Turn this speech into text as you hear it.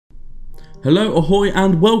Hello, ahoy,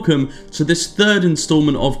 and welcome to this third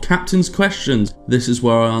installment of Captain's Questions. This is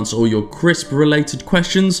where I answer all your crisp related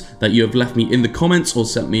questions that you have left me in the comments or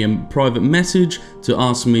sent me a private message to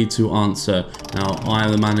ask me to answer. Now, I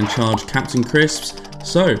am the man in charge, Captain Crisps.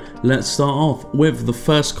 So, let's start off with the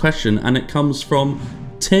first question, and it comes from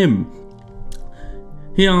Tim.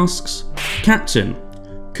 He asks, Captain,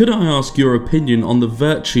 could I ask your opinion on the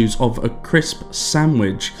virtues of a crisp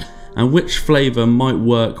sandwich? And which flavour might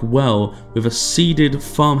work well with a seeded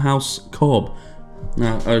farmhouse cob?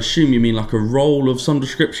 Now, I assume you mean like a roll of some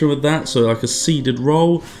description with that, so like a seeded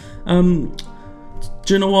roll. Do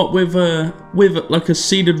you know what? With like a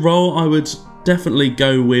seeded roll, I would definitely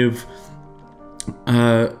go with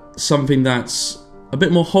something that's a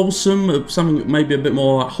bit more wholesome, something maybe a bit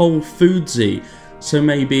more Whole Foodsy. So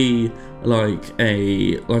maybe like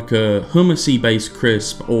a hummusy based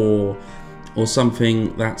crisp or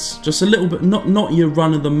something that's just a little bit not your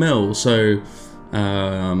run of the mill. So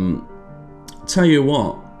tell you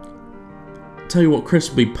what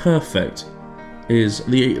crisp would be perfect is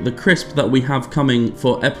the crisp that we have coming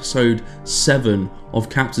for episode 7 of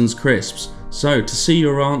Captain's Crisps. So to see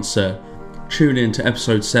your answer, tune in to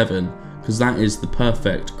episode 7, because that is the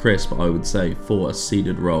perfect crisp, I would say, for a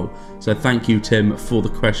seeded roll. So thank you, Tim, for the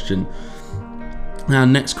question. Our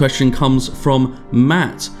next question comes from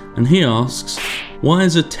Matt, and he asks, why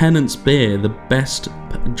is a Tennant's beer the best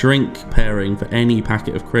drink pairing for any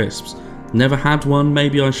packet of crisps? Never had one,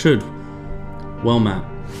 maybe I should. Well, Matt,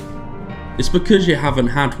 it's because you haven't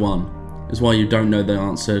had one is why you don't know the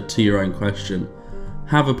answer to your own question.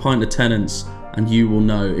 Have a pint of Tennant's and you will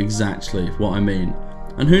know exactly what I mean.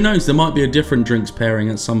 And who knows, there might be a different drinks pairing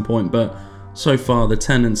at some point, but so far the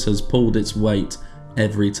Tennant's has pulled its weight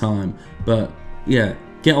every time. But yeah,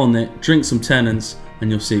 get on it, drink some Tennant's, and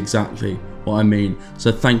you'll see exactly what I mean.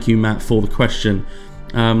 So thank you, Matt, for the question.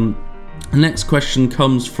 The next question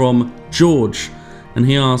comes from George, and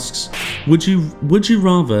he asks, would you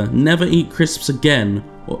rather never eat crisps again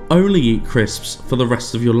or only eat crisps for the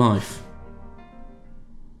rest of your life?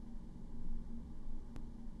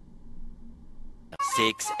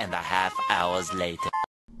 Six and a half hours later.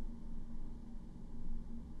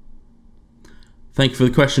 Thank you for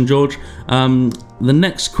the question, George. The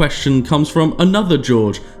next question comes from another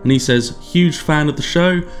George, and he says, huge fan of the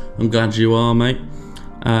show. I'm glad you are, mate.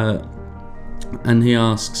 And he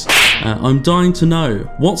asks, I'm dying to know,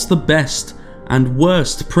 what's the best and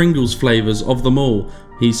worst Pringles flavours of them all?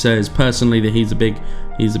 He says personally that he's a big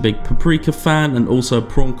paprika fan and also a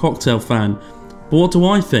prawn cocktail fan. But what do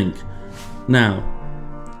I think? Now,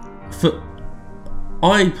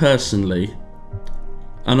 I personally,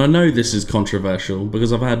 and I know this is controversial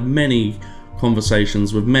because I've had many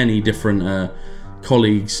conversations with many different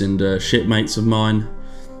colleagues and shipmates of mine,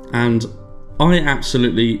 and I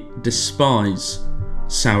absolutely despise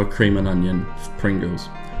sour cream and onion Pringles.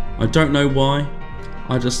 I don't know why.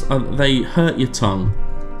 They hurt your tongue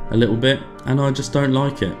a little bit, and I just don't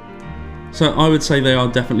like it. So I would say they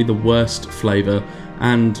are definitely the worst flavour,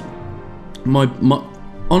 and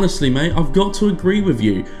honestly, mate, I've got to agree with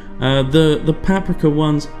you. The paprika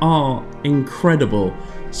ones are incredible.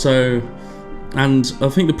 So, and I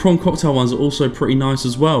think the prawn cocktail ones are also pretty nice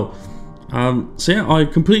as well. So yeah, I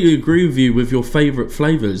completely agree with you with your favourite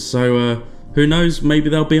flavours. So who knows, maybe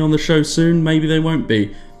they'll be on the show soon, maybe they won't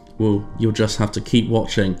be. Well, you'll just have to keep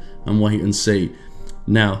watching and wait and see.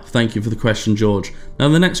 Now, thank you for the question, George. Now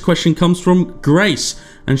the next question comes from Grace,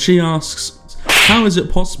 and she asks, how is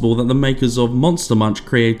it possible that the makers of Monster Munch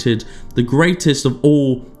created the greatest of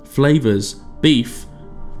all flavours, beef,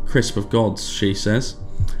 crisp of gods, she says,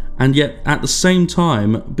 and yet at the same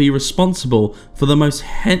time be responsible for the most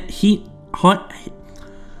heinous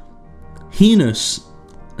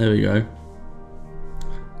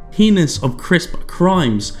of crisp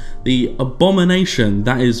crimes, the abomination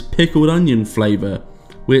that is pickled onion flavour,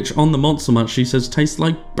 which on the Monster Munch she says tastes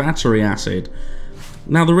like battery acid.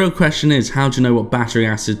 Now the real question is, how do you know what battery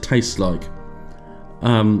acid tastes like?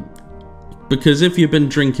 Because if you've been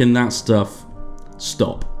drinking that stuff,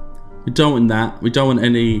 stop. We don't want that. We don't want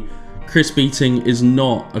any. Crisp eating is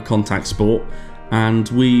not a contact sport, and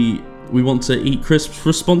we want to eat crisps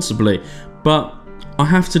responsibly. But I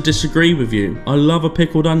have to disagree with you. I love a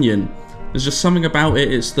pickled onion. There's just something about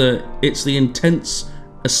it. It's the intense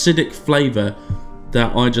acidic flavour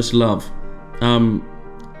that I just love.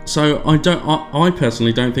 So I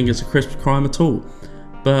personally don't think it's a crisp crime at all.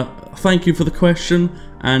 But thank you for the question,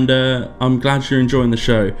 and I'm glad you're enjoying the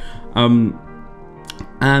show.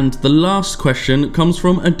 And the last question comes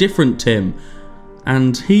from a different Tim,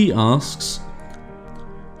 and he asks,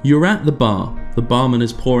 You're at the bar. The barman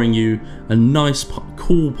is pouring you a nice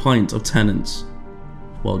cool pint of Tennent's.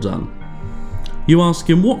 Well done. You ask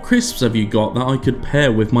him, what crisps have you got that I could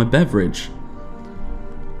pair with my beverage?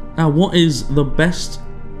 Now, what is the best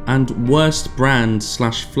and worst brand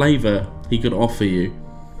 / flavour he could offer you?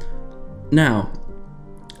 Now,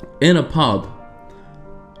 in a pub,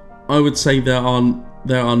 I would say there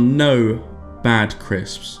are no bad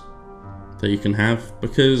crisps that you can have,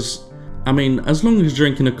 because, I mean, as long as you're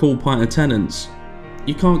drinking a cool pint of Tennent's,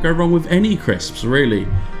 you can't go wrong with any crisps, really.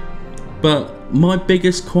 But my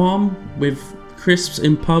biggest qualm with crisps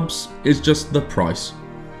in pubs is just the price.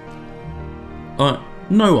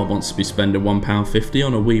 No one wants to be spending £1.50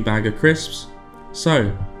 on a wee bag of crisps.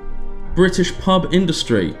 So, British pub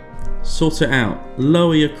industry, sort it out.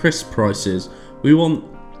 Lower your crisp prices. We want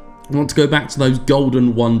to go back to those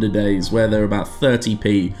golden wonder days where they're about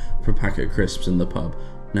 30p for a packet of crisps in the pub.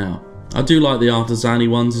 Now, I do like the artisan-y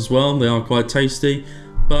ones as well. They are quite tasty,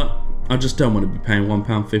 but I just don't want to be paying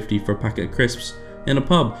 £1.50 for a packet of crisps in a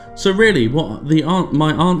pub. So really,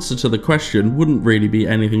 my answer to the question wouldn't really be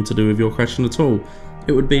anything to do with your question at all.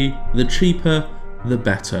 It would be the cheaper, the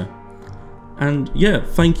better. And yeah,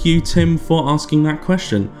 thank you, Tim, for asking that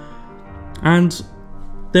question. And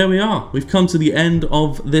there we are. We've come to the end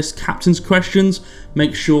of this Captain's Questions.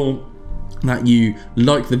 Make sure that you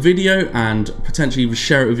like the video and potentially even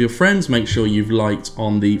share it with your friends. Make sure you've liked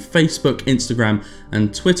on the Facebook, Instagram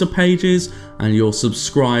and Twitter pages, and you're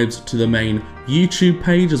subscribed to the main YouTube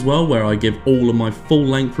page as well, where I give all of my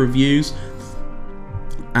full-length reviews.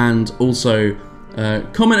 And also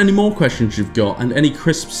comment any more questions you've got and any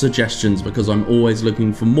crisp suggestions, because I'm always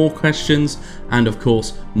looking for more questions and of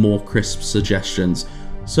course more crisp suggestions.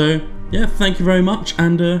 So yeah, thank you very much,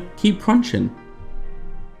 and keep crunching.